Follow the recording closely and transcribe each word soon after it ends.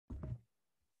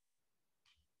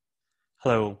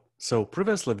Hello. So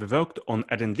previously we worked on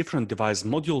adding different device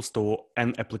modules to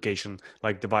an application,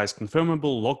 like device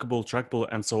confirmable, lockable, trackable,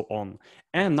 and so on.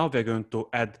 And now we're going to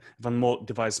add one more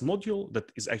device module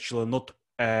that is actually not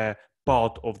a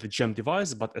part of the gem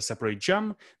device, but a separate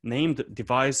gem named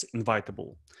device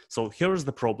invitable. So here is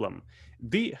the problem.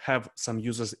 We have some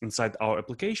users inside our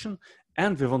application,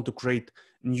 and we want to create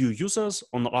new users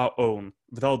on our own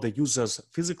without the users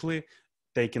physically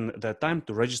taking the time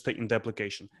to register in the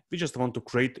application. We just want to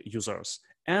create users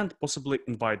and possibly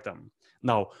invite them.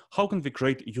 Now, how can we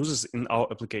create users in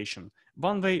our application?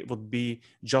 One way would be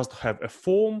just have a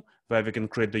form where we can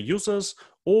create the users,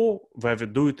 or where we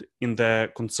do it in the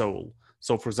console.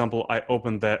 So for example, I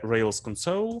open the Rails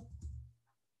console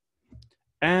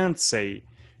and say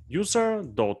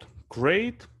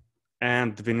user.create,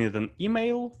 and we need an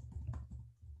email.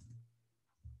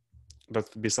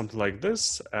 That would be something like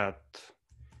this at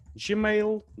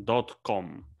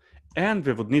gmail.com, and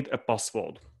we would need a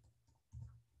password.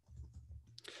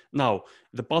 Now,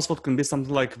 the password can be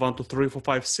something like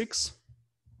 123456,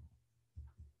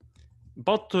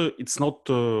 but it's not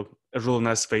a really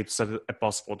nice way to set a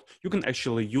password. You can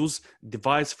actually use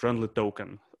device-friendly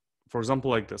token. For example,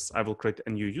 like this, I will create a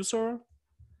new user,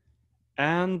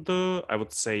 and I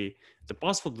would say the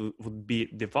password would be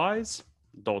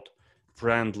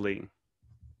device.friendly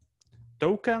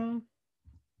token,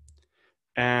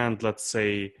 and let's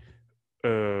say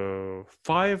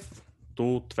 5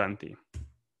 to 20.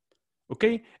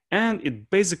 Okay, and it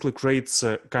basically creates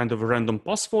a kind of a random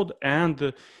password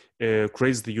and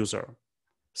creates the user.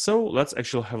 So let's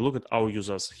actually have a look at our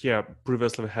users. Here,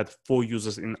 previously we had 4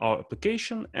 users in our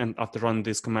application, and after running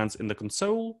these commands in the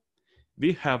console,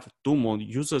 we have 2 more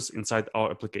users inside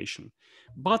our application.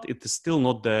 But it is still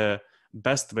not the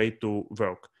best way to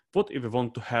work. What if we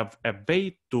want to have a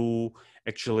way to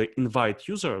actually invite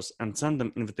users and send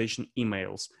them invitation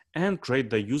emails and create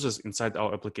the users inside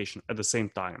our application at the same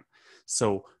time?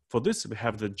 So for this, we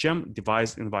have the Gem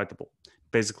Devise Invitable.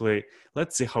 Basically,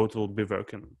 let's see how it will be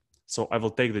working. So I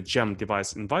will take the Gem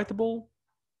Devise Invitable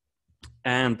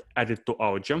and add it to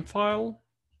our gem file.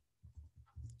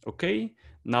 Okay,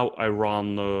 now I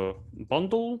run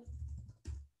bundle.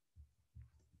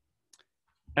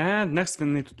 And next we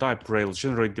need to type Rails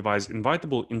generate device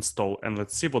invitable install, and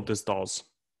let's see what this does.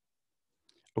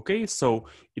 Okay, so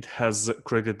it has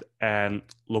created an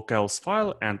locales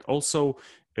file and also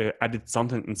added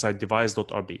something inside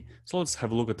device.rb. So let's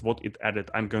have a look at what it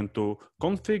added. I'm going to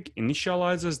config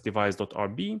initializes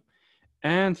device.rb,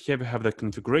 and here we have the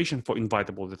configuration for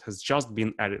invitable that has just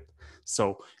been added.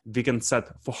 So we can set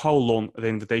for how long the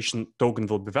invitation token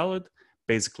will be valid.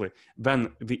 Basically,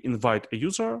 when we invite a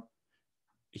user,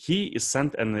 he is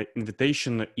sent an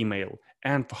invitation email,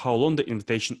 and for how long the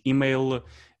invitation email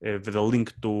with a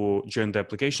link to join the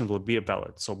application will be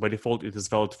valid. So by default, it is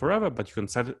valid forever, but you can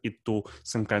set it to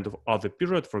some kind of other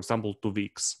period, for example, 2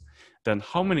 weeks. Then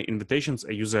how many invitations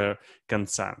a user can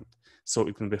send. So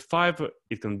it can be 5,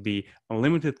 it can be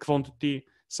unlimited quantity.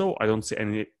 So I don't see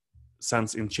any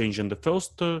sense in changing the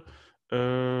first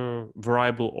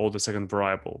variable or the second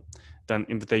variable. Then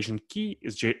invitation key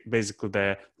is basically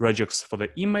the regex for the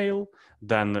email.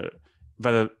 Then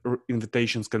whether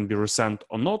invitations can be resent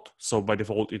or not. So by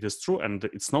default, it is true, and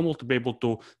it's normal to be able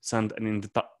to send an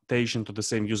invitation to the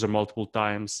same user multiple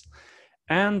times.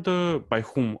 And by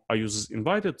whom are users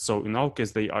invited? So in our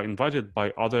case, they are invited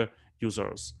by other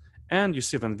users. And you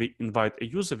see, when we invite a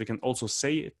user, we can also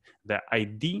say the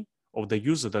ID of the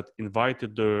user that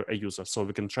invited a user. So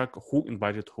we can track who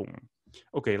invited whom.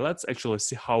 Okay, let's actually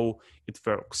see how it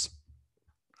works.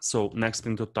 So next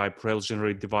we need to type Rails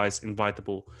generate device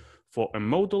invitable for a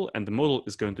model, and the model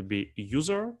is going to be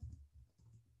user.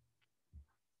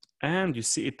 And you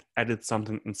see it added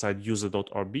something inside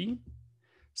user.rb.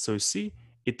 So you see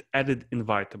it added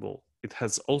invitable. It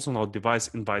has also now device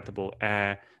invitable,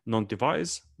 a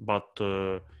non-device, but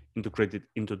integrated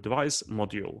into device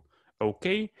module.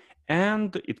 Okay,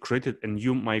 and it created a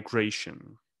new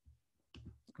migration.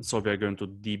 So we are going to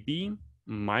db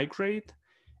migrate,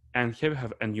 and here we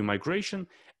have a new migration,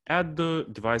 add the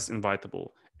device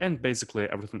invitable. And basically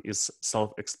everything is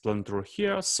self-explanatory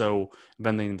here. So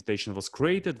when the invitation was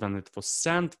created, when it was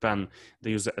sent, when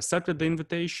the user accepted the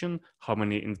invitation, how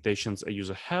many invitations a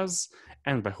user has,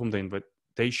 and by whom the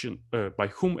invitation, by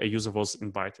whom a user was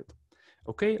invited.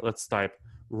 Okay, let's type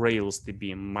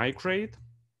Railsdb Migrate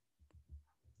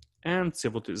and see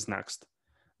what is next.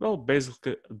 Well,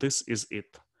 basically this is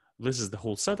it. This is the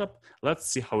whole setup. Let's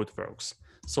see how it works.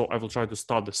 So I will try to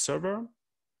start the server.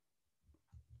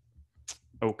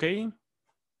 Okay.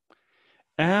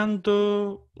 And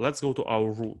let's go to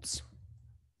our roots.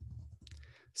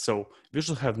 So we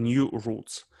should have new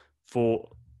routes for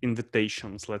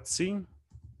invitations. Let's see.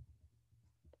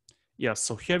 Yeah,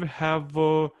 so here we have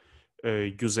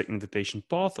user invitation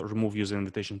path, remove user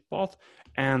invitation path,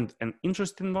 and an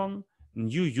interesting one,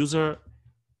 new user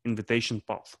invitation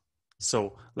path.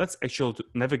 So let's actually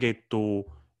navigate to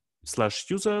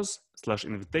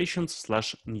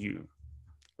 /users/invitations/new.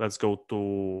 Let's go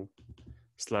to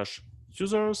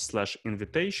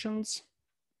 /users/invitations,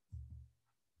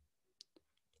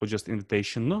 or just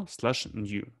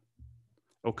invitation/new.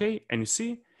 Okay, and you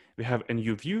see we have a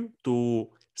new view to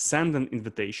send an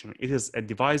invitation. It is a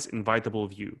device invitable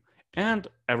view, and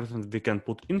everything we can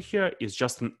put in here is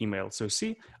just an email. So you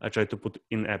see, I try to put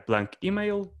in a blank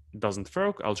email, it doesn't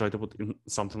work. I'll try to put in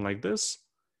something like this.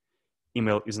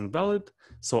 Email isn't valid,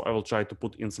 so I will try to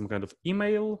put in some kind of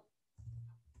email.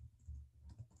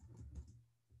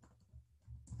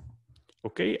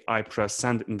 Okay, I press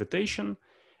send invitation,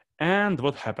 and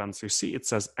what happens? You see, it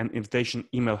says an invitation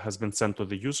email has been sent to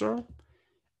the user.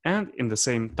 And in the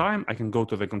same time, I can go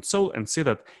to the console and see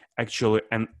that actually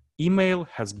an email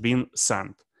has been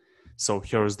sent. So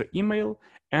here is the email,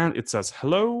 and it says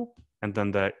hello, and then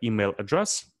the email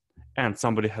address, and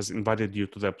somebody has invited you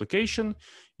to the application.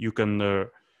 You can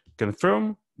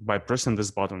confirm by pressing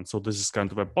this button. So this is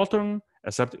kind of a button,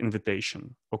 accept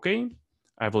invitation. Okay,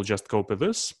 I will just copy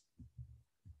this.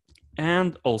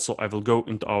 And also I will go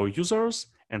into our users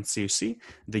and see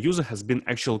the user has been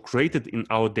actually created in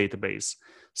our database.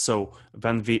 So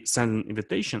when we send an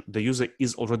invitation, the user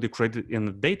is already created in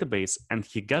the database and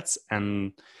he gets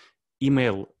an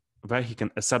email where he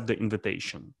can accept the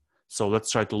invitation. So let's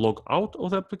try to log out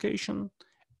of the application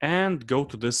and go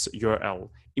to this URL,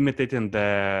 imitating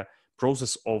the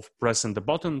process of pressing the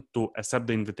button to accept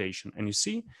the invitation. And you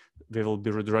see, we will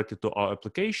be redirected to our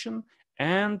application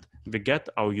and we get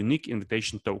our unique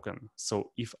invitation token.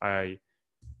 So if I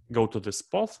go to this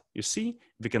path, you see,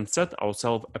 we can set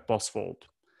ourselves a password.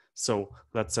 So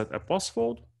let's set a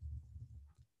password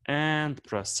and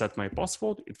press set my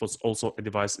password. It was also a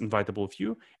device invitable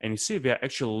view. And you see, we are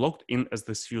actually logged in as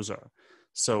this user.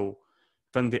 So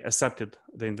when we accepted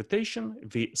the invitation,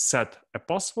 we set a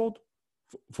password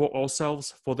for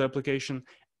ourselves for the application,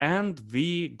 and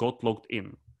we got logged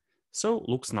in. So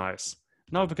looks nice.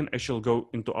 Now we can actually go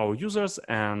into our users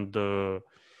and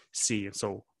see.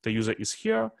 So the user is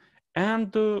here,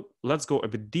 and let's go a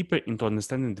bit deeper into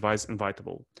understanding device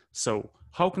invitable. So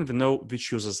how can we know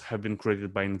which users have been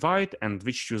created by invite and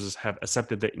which users have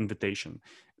accepted the invitation?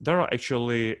 There are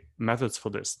actually methods for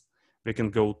this. We can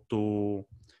go to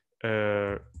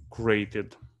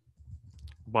created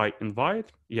by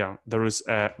invite. Yeah, there is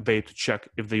a way to check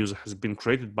if the user has been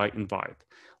created by invite.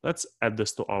 Let's add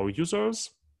this to our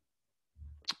users.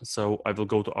 So I will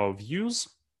go to our views,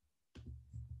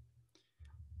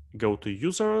 go to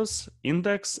users,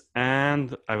 index,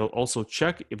 and I will also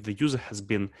check if the user has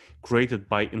been created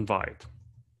by invite.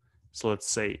 So let's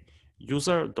say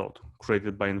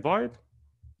user.created by invite.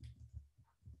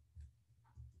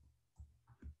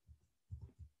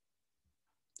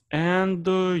 And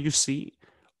you see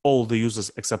all the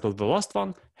users except of the last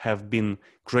one have been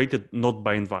created not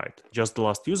by invite. Just the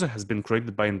last user has been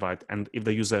created by invite. And if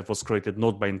the user was created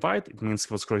not by invite, it means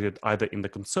he was created either in the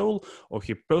console or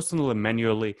he personally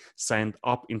manually signed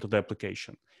up into the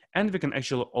application. And we can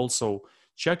actually also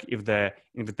check if the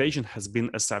invitation has been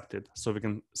accepted. So we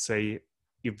can say,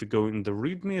 if we go in the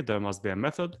README, there must be a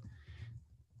method,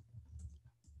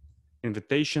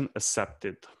 invitation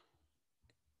accepted.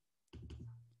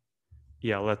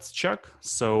 Yeah, let's check.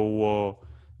 So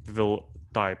we will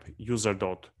type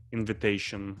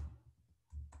user.invitation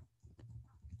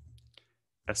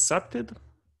accepted,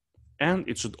 and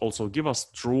it should also give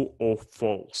us true or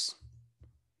false.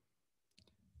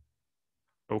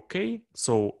 Okay,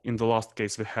 so in the last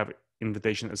case, we have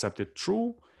invitation accepted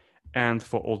true, and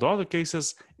for all the other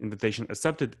cases, invitation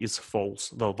accepted is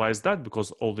false. Well, why is that? Because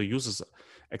all the users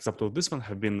except for this one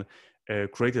have been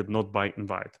created not by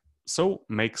invite. So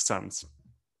makes sense.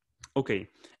 Okay,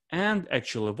 and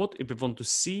actually, what if we want to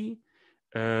see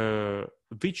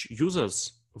which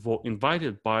users were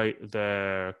invited by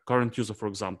the current user, for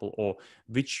example, or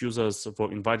which users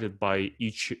were invited by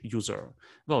each user?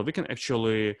 Well, we can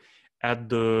actually add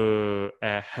the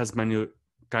has many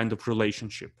kind of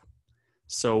relationship.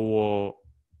 So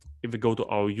if we go to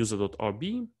our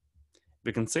user.rb,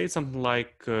 we can say something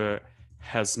like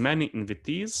has many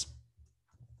invitees.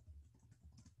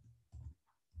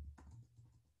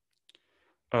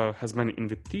 Has many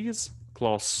invitees,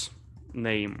 class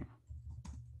name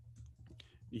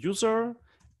user,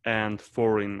 and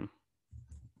foreign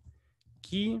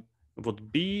key would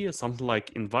be something like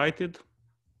invited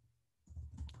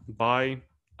by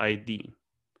ID.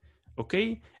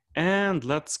 Okay, and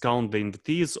let's count the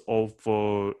invitees of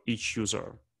each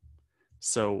user.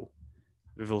 So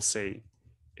we will say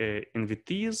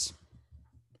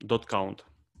invitees.count,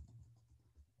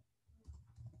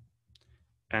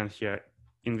 and here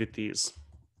invitees,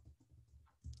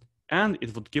 and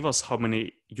it would give us how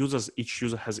many users each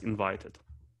user has invited.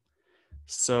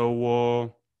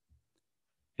 So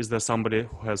is there somebody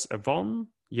who has a 1?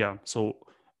 Yeah, so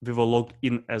we will log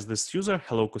in as this user,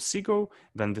 hello Cosigo,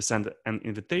 then we send an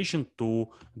invitation to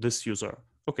this user.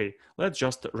 Okay, let's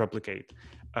just replicate.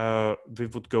 We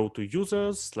would go to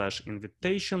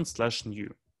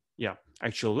users/invitation/new. Yeah,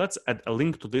 actually, let's add a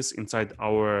link to this inside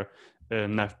our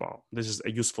navbar. This is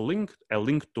a useful link, a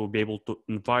link to be able to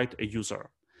invite a user.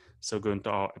 So going to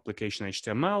our application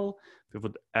HTML, we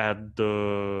would add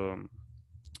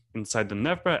inside the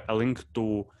navbar a link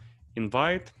to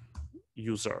invite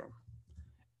user,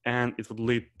 and it would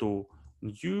lead to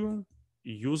new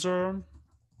user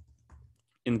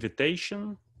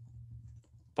invitation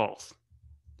path.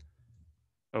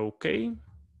 Okay,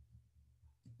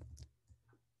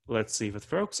 let's see if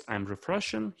it works. I'm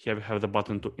refreshing. Here we have the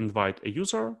button to invite a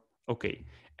user. Okay,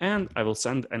 and I will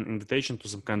send an invitation to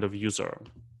some kind of user.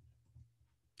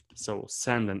 So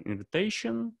send an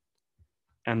invitation,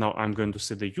 and now I'm going to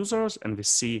see the users, and we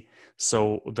see,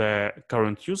 so the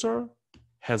current user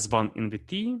has 1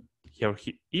 invitee. Here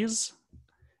he is,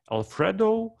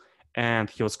 Alfredo, and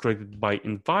he was created by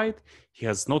invite. He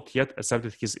has not yet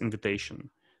accepted his invitation.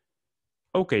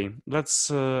 Okay, let's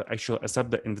actually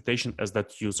accept the invitation as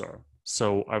that user.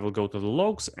 So I will go to the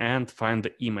logs and find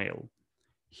the email.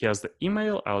 Here's the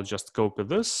email. I'll just copy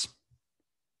this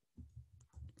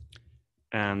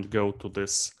and go to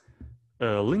this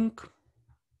link.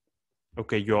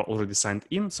 Okay, you are already signed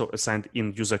in. So a signed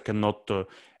in user cannot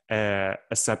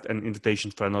accept an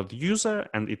invitation for another user,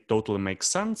 and it totally makes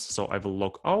sense. So I will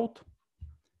log out.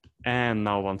 And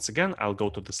now once again, I'll go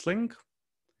to this link.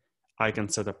 I can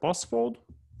set a password.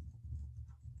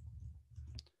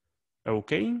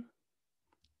 Okay.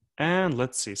 And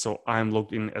let's see. So I'm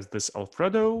logged in as this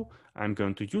Alfredo. I'm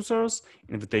going to users.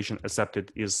 Invitation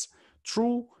accepted is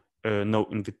true. No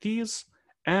invitees.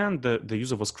 And the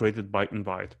user was created by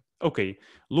invite. Okay,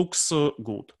 looks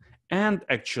good. And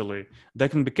actually, there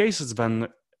can be cases when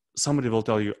somebody will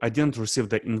tell you, I didn't receive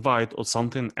the invite or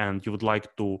something, and you would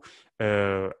like to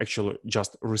actually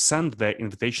just resend the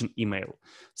invitation email.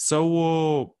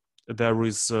 So there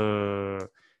is a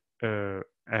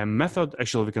method.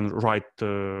 Actually, we can write,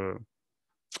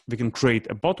 we can create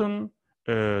a button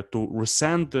to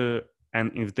resend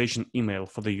an invitation email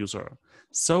for the user.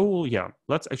 So yeah,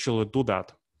 let's actually do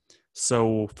that.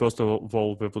 So first of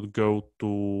all, we would go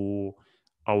to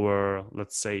our,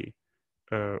 let's say,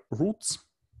 roots.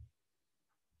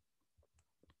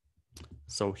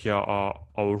 So here are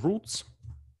our roots.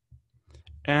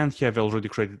 And here we already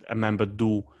created a member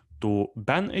do to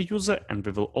ban a user, and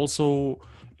we will also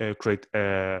create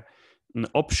an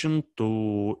option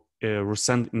to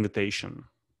resend invitation.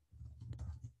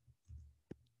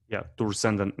 Yeah, to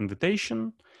resend an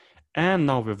invitation. And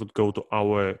now we would go to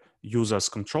our users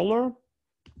controller.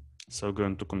 So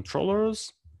going to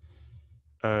controllers,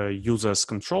 users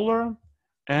controller,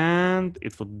 and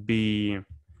it would be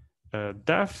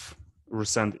def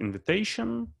resend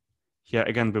invitation. Here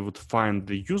again, we would find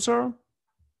the user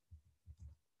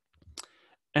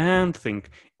and think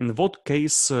in what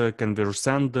case can we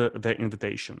resend the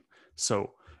invitation.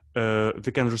 So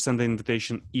we can resend the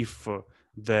invitation if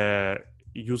the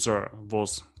user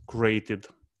was created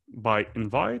by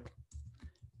invite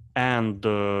and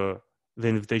the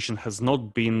invitation has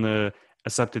not been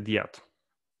accepted yet.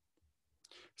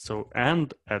 So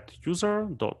and at user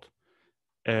dot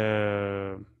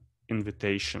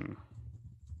invitation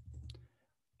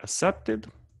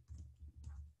accepted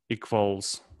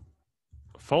equals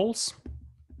false.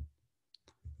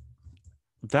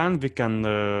 Then we can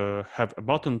have a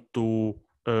button to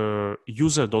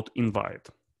user.invite.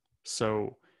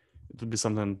 So it would be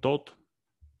something dot,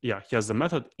 yeah, here's the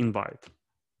method invite.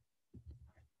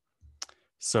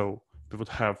 So we would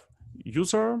have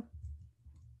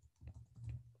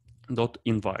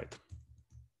user.invite.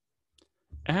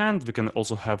 And we can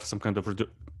also have some kind of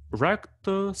redirect,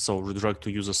 so redirect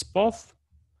to user's path.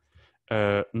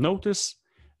 Notice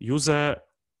user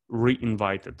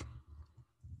re-invited.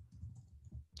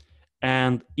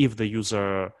 And if the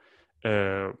user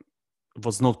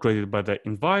was not created by the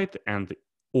invite, and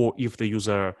or if the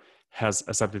user has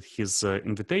accepted his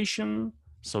invitation,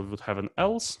 so we would have an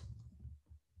else.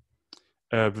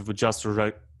 We would just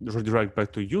redirect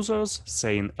back to users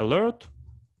saying alert,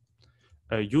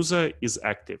 user is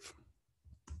active.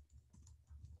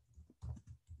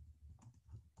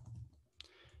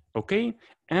 Okay,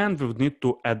 and we would need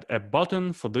to add a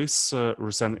button for this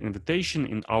resend invitation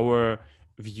in our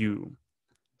view.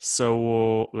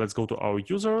 So let's go to our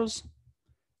users,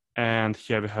 and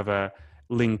here we have a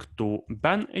link to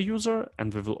ban a user,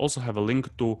 and we will also have a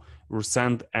link to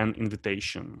resend an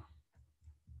invitation.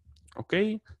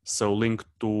 Okay, so link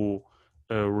to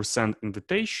resend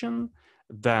invitation.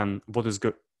 Then what is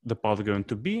the path going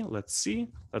to be? Let's see.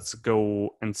 Let's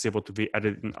go and see what we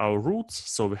added in our roots.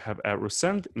 So we have a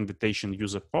resend invitation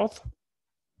user path,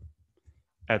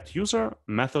 add user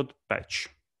method patch.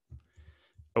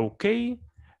 Okay,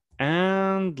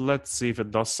 and let's see if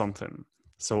it does something.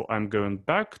 So I'm going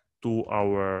back to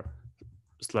our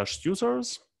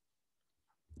 /users,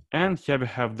 and here we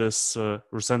have this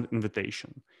resend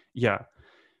invitation. Yeah,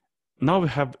 now we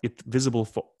have it visible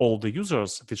for all the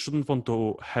users. We shouldn't want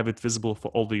to have it visible for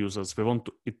all the users. We want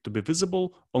it to be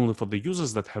visible only for the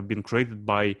users that have been created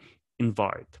by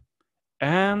invite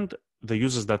and the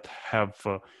users that have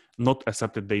not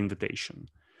accepted the invitation.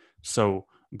 So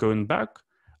going back,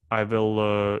 I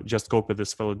will just copy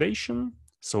this validation.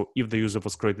 So if the user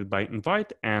was created by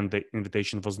invite and the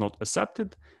invitation was not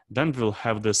accepted, then we'll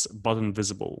have this button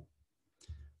visible.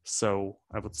 So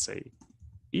I would say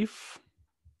if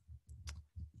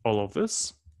all of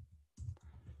this,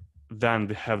 then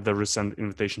we have the resend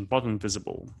invitation button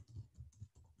visible.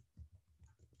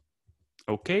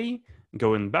 Okay,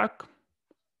 going back.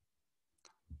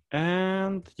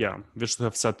 And yeah, we should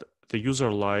have set the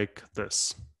user like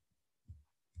this.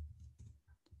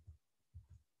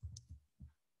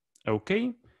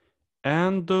 Okay,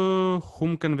 and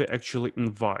whom can we actually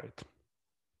invite?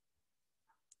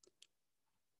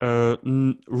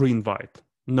 Reinvite,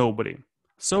 nobody.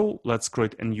 So let's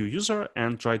create a new user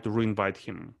and try to reinvite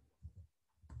him.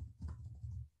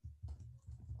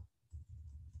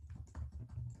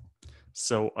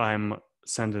 So I'm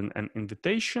sending an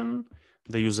invitation.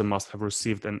 The user must have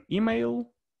received an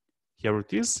email. Here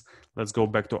it is. Let's go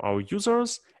back to our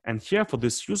users. And here for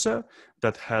this user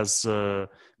that has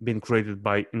been created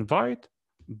by invite,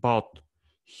 but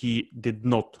he did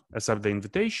not accept the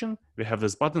invitation, we have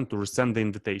this button to resend the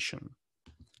invitation.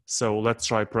 So let's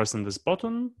try pressing this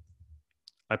button.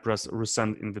 I press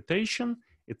resend invitation.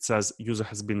 It says user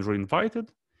has been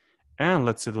reinvited. And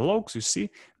let's see the logs. You see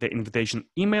the invitation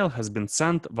email has been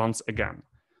sent once again.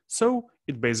 So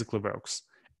it basically works.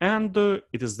 And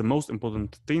it is the most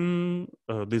important thing.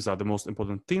 These are the most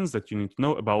important things that you need to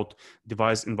know about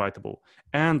Devise Invitable.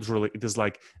 And really, it is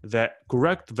like the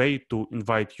correct way to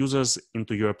invite users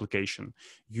into your application.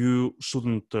 You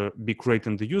shouldn't be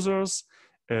creating the users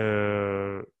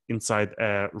inside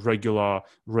a regular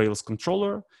Rails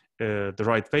controller. The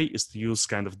right way is to use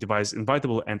kind of Devise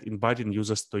Invitable and inviting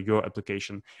users to your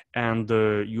application. And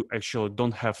you actually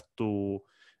don't have to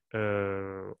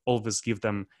always give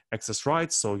them access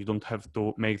rights, so you don't have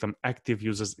to make them active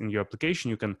users in your application.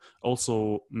 You can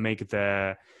also make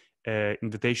the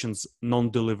invitations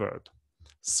non-delivered.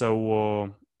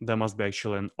 So there must be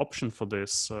actually an option for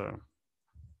this.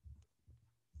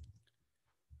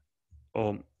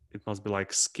 Or it must be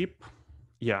like skip.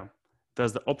 Yeah,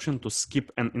 there's the option to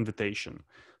skip an invitation.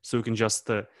 So you can just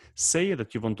say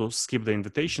that you want to skip the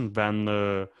invitation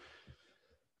when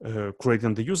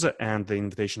creating the user, and the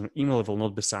invitation email will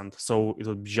not be sent. So it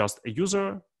will be just a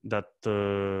user that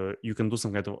you can do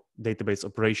some kind of database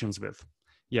operations with.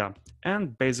 Yeah,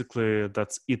 and basically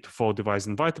that's it for Devise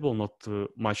Invitable. Not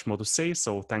much more to say.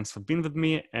 So thanks for being with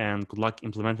me, and good luck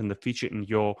implementing the feature in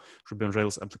your Ruby on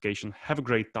Rails application. Have a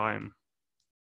great time.